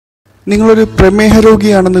നിങ്ങളൊരു പ്രമേഹ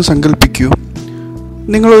രോഗിയാണെന്ന് സങ്കല്പിക്കൂ.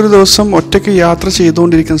 നിങ്ങളൊരു ദിവസം ഒറ്റയ്ക്ക് യാത്ര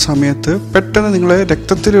ചെയ്തുകൊണ്ടിരിക്കുന്ന സമയത്ത് പെട്ടെന്ന് നിങ്ങളെ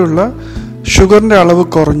രക്തത്തിലുള്ള ഷുഗറിൻ്റെ അളവ്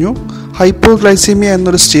കുറഞ്ഞു, ഹൈപ്പോഗ്ലൈസീമിയ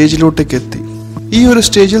എന്നൊരു സ്റ്റേജിലോട്ടേക്ക് എത്തി. ഈ ഒരു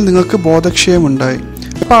സ്റ്റേജിൽ നിങ്ങൾക്ക് ബോധക്ഷയമുണ്ടായി.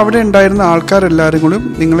 അപ്പോൾ അവിടെ ഉണ്ടായിരുന്ന ആൾക്കാരെല്ലാവരും കൂടി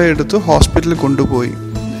നിങ്ങളെ എടുത്ത് ഹോസ്പിറ്റലിൽ കൊണ്ടുപോയി.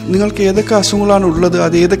 നിങ്ങൾക്ക് ഏതൊക്കെ അസുഖങ്ങളാണ് ഉള്ളത്,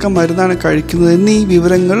 അത് ഏതൊക്കെ മരുന്നാണ് കഴിക്കുന്നത് എന്നീ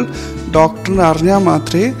വിവരങ്ങൾ ഡോക്ടറിന് അറിഞ്ഞാൽ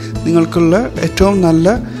മാത്രമേ നിങ്ങൾക്കുള്ള ഏറ്റവും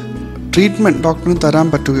നല്ല ട്രീറ്റ്മെൻറ്റ് ഡോക്ടറിന് തരാൻ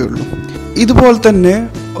പറ്റുകയുള്ളൂ. ഇതുപോലെ തന്നെ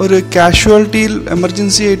ഒരു കാഷ്വാലിറ്റിയിൽ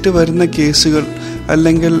എമർജൻസി ആയിട്ട് വരുന്ന കേസുകൾ,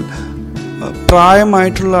 അല്ലെങ്കിൽ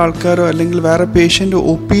പ്രായമായിട്ടുള്ള ആൾക്കാരോ അല്ലെങ്കിൽ വേറെ പേഷ്യൻ്റ്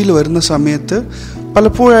ഒ പിയിൽ വരുന്ന സമയത്ത്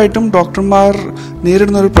പലപ്പോഴായിട്ടും ഡോക്ടർമാർ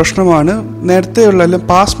നേരിടുന്ന ഒരു പ്രശ്നമാണ് നേരത്തെയുള്ള അല്ലെങ്കിൽ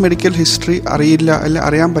പാസ്റ്റ് മെഡിക്കൽ ഹിസ്റ്ററി അറിയില്ല അല്ലെങ്കിൽ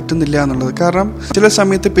അറിയാൻ പറ്റുന്നില്ല എന്നുള്ളത്. കാരണം ചില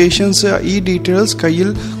സമയത്ത് പേഷ്യൻസ് ഈ ഡീറ്റെയിൽസ്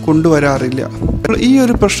കയ്യിൽ കൊണ്ടുവരാറില്ല. ഈ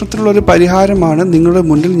ഒരു പ്രശ്നത്തിനുള്ളൊരു പരിഹാരമാണ് നിങ്ങളുടെ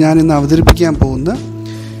മുന്നിൽ ഞാൻ ഇന്ന് അവതരിപ്പിക്കാൻ പോകുന്നത്.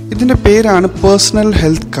 ഇതിൻ്റെ പേരാണ് പേഴ്സണൽ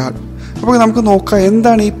ഹെൽത്ത് കാർഡ്. അപ്പോൾ നമുക്ക് നോക്കാം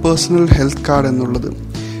എന്താണ് ഈ പേഴ്സണൽ ഹെൽത്ത് കാർഡ് എന്നുള്ളത്.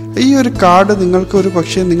 ഈ ഒരു കാർഡ് നിങ്ങൾക്ക് ഒരു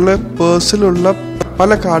പക്ഷേ നിങ്ങളുടെ പേഴ്സിലുള്ള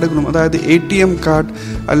പല കാർഡുകളും, അതായത് ATM കാർഡ്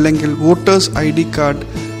അല്ലെങ്കിൽ voters ID card,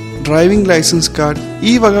 driving licence card,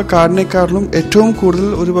 ഈ വക കാർഡിനേക്കാളും ഏറ്റവും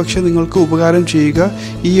കൂടുതൽ ഒരു പക്ഷേ നിങ്ങൾക്ക് ഉപകാരം ചെയ്യുക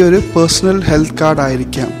ഈ ഒരു പേഴ്സണൽ ഹെൽത്ത് കാർഡ്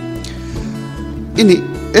ആയിരിക്കാം. ഇനി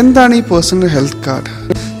എന്താണ് ഈ പേഴ്സണൽ ഹെൽത്ത് കാർഡ്?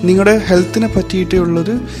 നിങ്ങളുടെ ഹെൽത്തിനെ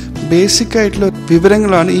പറ്റിയിട്ടുള്ളൊരു ബേസിക് ആയിട്ടുള്ള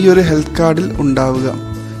വിവരങ്ങളാണ് ഈ ഒരു ഹെൽത്ത് കാർഡിൽ ഉണ്ടാവുക.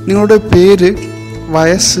 നിങ്ങളുടെ പേര്,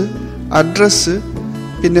 വയസ്സ്, അഡ്രസ്സ്,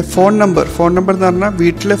 പിന്നെ ഫോൺ നമ്പർ എന്ന് പറഞ്ഞാൽ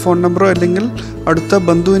വീട്ടിലെ ഫോൺ നമ്പറോ അല്ലെങ്കിൽ അടുത്ത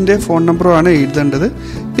ബന്ധുവിൻ്റെ ഫോൺ നമ്പറോ ആണ് എഴുതേണ്ടത്.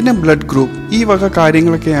 പിന്നെ ബ്ലഡ് ഗ്രൂപ്പ്, ഈ വക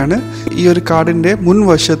കാര്യങ്ങളൊക്കെയാണ് ഈ ഒരു കാർഡിൻ്റെ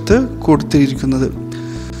മുൻവശത്ത് കൊടുത്തിരിക്കുന്നത്.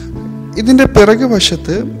 ഇതിൻ്റെ പിറകു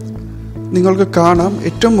വശത്ത് നിങ്ങൾക്ക് കാണാം,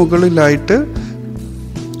 ഏറ്റവും മുകളിലായിട്ട്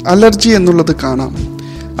അലർജി എന്നുള്ളത് കാണാം.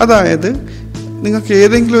 അതായത് നിങ്ങൾക്ക്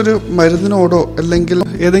ഏതെങ്കിലും ഒരു മരുന്നിനോടോ അല്ലെങ്കിൽ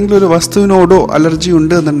ഏതെങ്കിലും ഒരു വസ്തുവിനോടോ അലർജി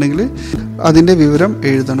ഉണ്ട് എന്നുണ്ടെങ്കിൽ അതിൻ്റെ വിവരം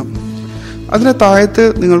എഴുതണം. അതിന് താഴത്ത്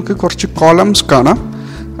നിങ്ങൾക്ക് കുറച്ച് കോളംസ് കാണാം.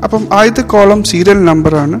 അപ്പം ആദ്യത്തെ കോളം സീരിയൽ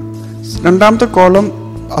നമ്പറാണ്, രണ്ടാമത്തെ കോളം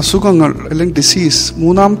അസുഖങ്ങൾ അല്ലെങ്കിൽ ഡിസീസ്,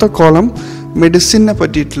 മൂന്നാമത്തെ കോളം മെഡിസിനെ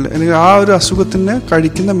പറ്റിയിട്ടുള്ള അല്ലെങ്കിൽ ആ ഒരു അസുഖത്തിന്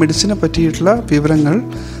കഴിക്കുന്ന മെഡിസിനെ പറ്റിയിട്ടുള്ള വിവരങ്ങൾ,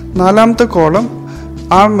 നാലാമത്തെ കോളം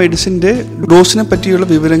ആ മെഡിസിൻ്റെ ഡോസിനെ പറ്റിയുള്ള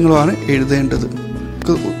വിവരങ്ങളാണ് എഴുതേണ്ടത്.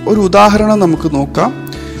 ഒരു ഉദാഹരണം നമുക്ക് നോക്കാം.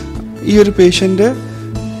 ഈ ഒരു പേഷ്യൻ്റ്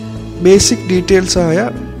ബേസിക് ഡീറ്റെയിൽസായ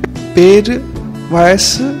പേര്,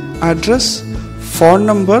 വയസ്സ്, അഡ്രസ്, ഫോൺ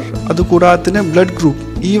നമ്പർ, അതുകൂടാതെ തന്നെ ബ്ലഡ് ഗ്രൂപ്പ്,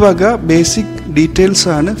 ഈ വക ബേസിക് ഡീറ്റെയിൽസ്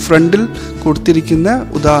ആണ് ഫ്രണ്ടിൽ കൊടുത്തിരിക്കുന്ന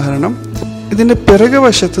ഉദാഹരണം. ഇതിൻ്റെ പിറകു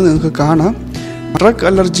വശത്ത് നിങ്ങൾക്ക് കാണാം ഡ്രഗ്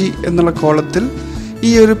അലർജി എന്നുള്ള കോളത്തിൽ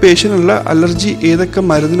ഈ ഒരു പേഷ്യനുള്ള അലർജി ഏതൊക്കെ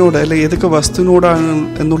മരുന്നിനോട് അല്ലെങ്കിൽ ഏതൊക്കെ വസ്തുവിനോടാണ്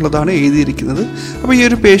എന്നുള്ളതാണ് എഴുതിയിരിക്കുന്നത്. അപ്പോൾ ഈ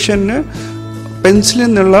ഒരു പേഷ്യൻറ്റിന് പെൻസിലിൽ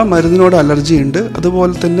നിന്നുള്ള മരുന്നിനോട് അലർജി ഉണ്ട്,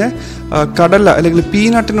 അതുപോലെ തന്നെ കടല അല്ലെങ്കിൽ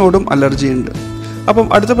പീനട്ടിനോടും അലർജി ഉണ്ട്. അപ്പം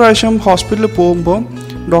അടുത്ത പ്രാവശ്യം ഹോസ്പിറ്റലിൽ പോകുമ്പോൾ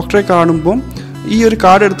ഡോക്ടറെ കാണുമ്പം ഈ ഒരു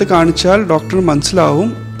കാർഡ് എടുത്ത് കാണിച്ചാൽ ഡോക്ടറിന് മനസ്സിലാവും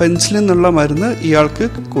പെൻസിലിൽ നിന്നുള്ള മരുന്ന് ഇയാൾക്ക്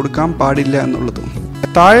കൊടുക്കാൻ പാടില്ല എന്നുള്ളത്.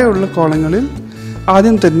 താഴെയുള്ള കോളങ്ങളിൽ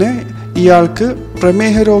ആദ്യം തന്നെ ഇയാൾക്ക്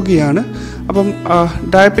പ്രമേഹ രോഗിയാണ്. അപ്പം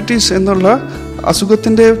ഡയബറ്റീസ് എന്നുള്ള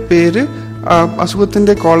അസുഖത്തിൻ്റെ പേര്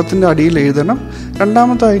അസുഖത്തിൻ്റെ കോളത്തിൻ്റെ അടിയിൽ എഴുതണം.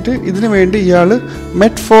 രണ്ടാമതായിട്ട് ഇതിനു വേണ്ടി ഇയാൾ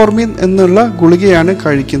മെറ്റ്ഫോർമിൻ എന്നുള്ള ഗുളികയാണ്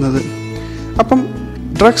കഴിക്കുന്നത്. അപ്പം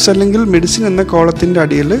ഡ്രഗ്സ് അല്ലെങ്കിൽ മെഡിസിൻ എന്ന കോളത്തിൻ്റെ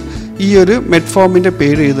അടിയിൽ ഈ ഒരു മെറ്റ്ഫോമിൻ്റെ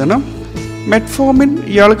പേര് എഴുതണം. മെറ്റ്ഫോമിൻ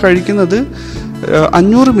ഇയാൾ കഴിക്കുന്നത്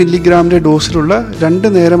 500 മില്ലിഗ്രാമിൻ്റെ ഡോസിലുള്ള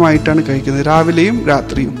 2 നേരമായിട്ടാണ് കഴിക്കുന്നത്, രാവിലെയും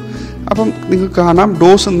രാത്രിയും. അപ്പം നിങ്ങൾക്ക് കാണാം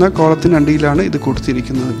ഡോസ് എന്ന കോളത്തിൻ്റെ അടിയിലാണ് ഇത്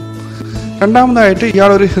കൊടുത്തിരിക്കുന്നത്. രണ്ടാമതായിട്ട്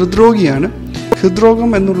ഇയാൾ ഒരു ഹൃദ്രോഗിയാണ്.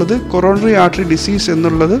 ഹൃദ്രോഗം എന്നുള്ളത് കൊറോണറി ആർട്ടറി ഡിസീസ്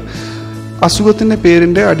എന്നുള്ളത് അസുഖത്തിൻ്റെ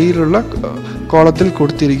പേരിൻ്റെ അടിയിലുള്ള കോളത്തിൽ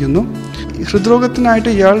കൊടുത്തിരിക്കുന്നു. ഹൃദ്രോഗത്തിനായിട്ട്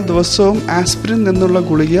ഇയാൾ ദിവസവും ആസ്പിരിൻ എന്നുള്ള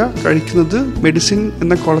ഗുളിക കഴിക്കുന്നത് മെഡിസിൻ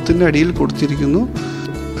എന്ന കോളത്തിൻ്റെ അടിയിൽ കൊടുത്തിരിക്കുന്നു.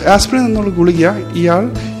 ആസ്പിരിൻ എന്നുള്ള ഗുളിക ഇയാൾ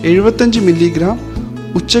 75 മില്ലിഗ്രാം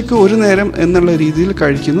ഉച്ചയ്ക്ക് 1 നേരം എന്നുള്ള രീതിയിൽ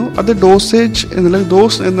കഴിക്കുന്നു. അത്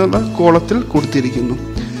ഡോസ് എന്നുള്ള കോളത്തിൽ കൊടുത്തിരിക്കുന്നു.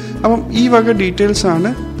 അപ്പം ഈ വക ഡീറ്റെയിൽസാണ്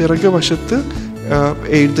പിറകു വശത്ത്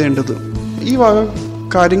എഴുതേണ്ടത്. ഈ വക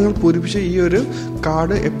കാര്യങ്ങൾ പൂരിപ്പിച്ച ഈ ഒരു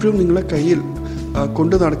കാർഡ് എപ്പോഴും നിങ്ങളുടെ കയ്യിൽ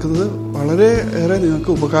കൊണ്ടു നടക്കുന്നത് വളരെ ഏറെ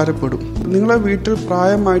നിങ്ങൾക്ക് ഉപകാരപ്പെടും. നിങ്ങളെ വീട്ടിൽ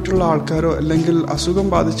പ്രായമായിട്ടുള്ള ആൾക്കാരോ അല്ലെങ്കിൽ അസുഖം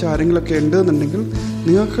ബാധിച്ച ആരെങ്കിലുമൊക്കെ ഉണ്ടെന്നുണ്ടെങ്കിൽ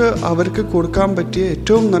നിങ്ങൾക്ക് അവർക്ക് കൊടുക്കാൻ പറ്റിയ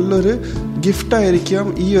ഏറ്റവും നല്ലൊരു ഗിഫ്റ്റായിരിക്കാം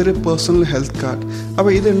ഈ ഒരു പേഴ്സണൽ ഹെൽത്ത് കാർഡ്.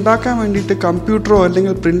 അപ്പോൾ ഇത് ഉണ്ടാക്കാൻ വേണ്ടിയിട്ട് കമ്പ്യൂട്ടറോ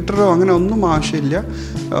അല്ലെങ്കിൽ പ്രിൻ്ററോ അങ്ങനെ ഒന്നും ആവശ്യമില്ല.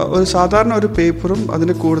 ഒരു സാധാരണ ഒരു പേപ്പറും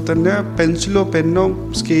അതിൻ്റെ കൂടെ തന്നെ പെൻസിലോ പെന്നോ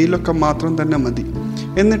സ്കെയിലൊക്കെ മാത്രം തന്നെ മതി.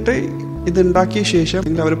 എന്നിട്ട് ഇതുണ്ടാക്കിയ ശേഷം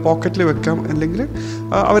അവർ പോക്കറ്റിൽ വെക്കാം, അല്ലെങ്കിൽ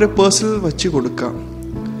അവരെ പേഴ്സിൽ വെച്ച് കൊടുക്കാം.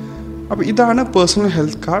 അപ്പോൾ ഇതാണ് പേഴ്സണൽ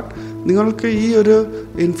ഹെൽത്ത് കാർഡ്. നിങ്ങൾക്ക് ഈ ഒരു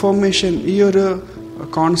ഇൻഫോർമേഷൻ, ഈ ഒരു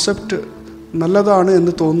കോൺസെപ്റ്റ് നല്ലതാണ്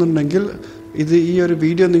എന്ന് തോന്നുന്നുണ്ടെങ്കിൽ ഈ ഒരു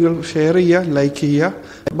വീഡിയോ നിങ്ങൾ ഷെയർ ചെയ്യുക, ലൈക്ക് ചെയ്യുക,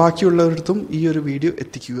 ബാക്കിയുള്ളവരുടെ അടുത്തും ഈ ഒരു വീഡിയോ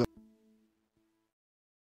എത്തിക്കുക.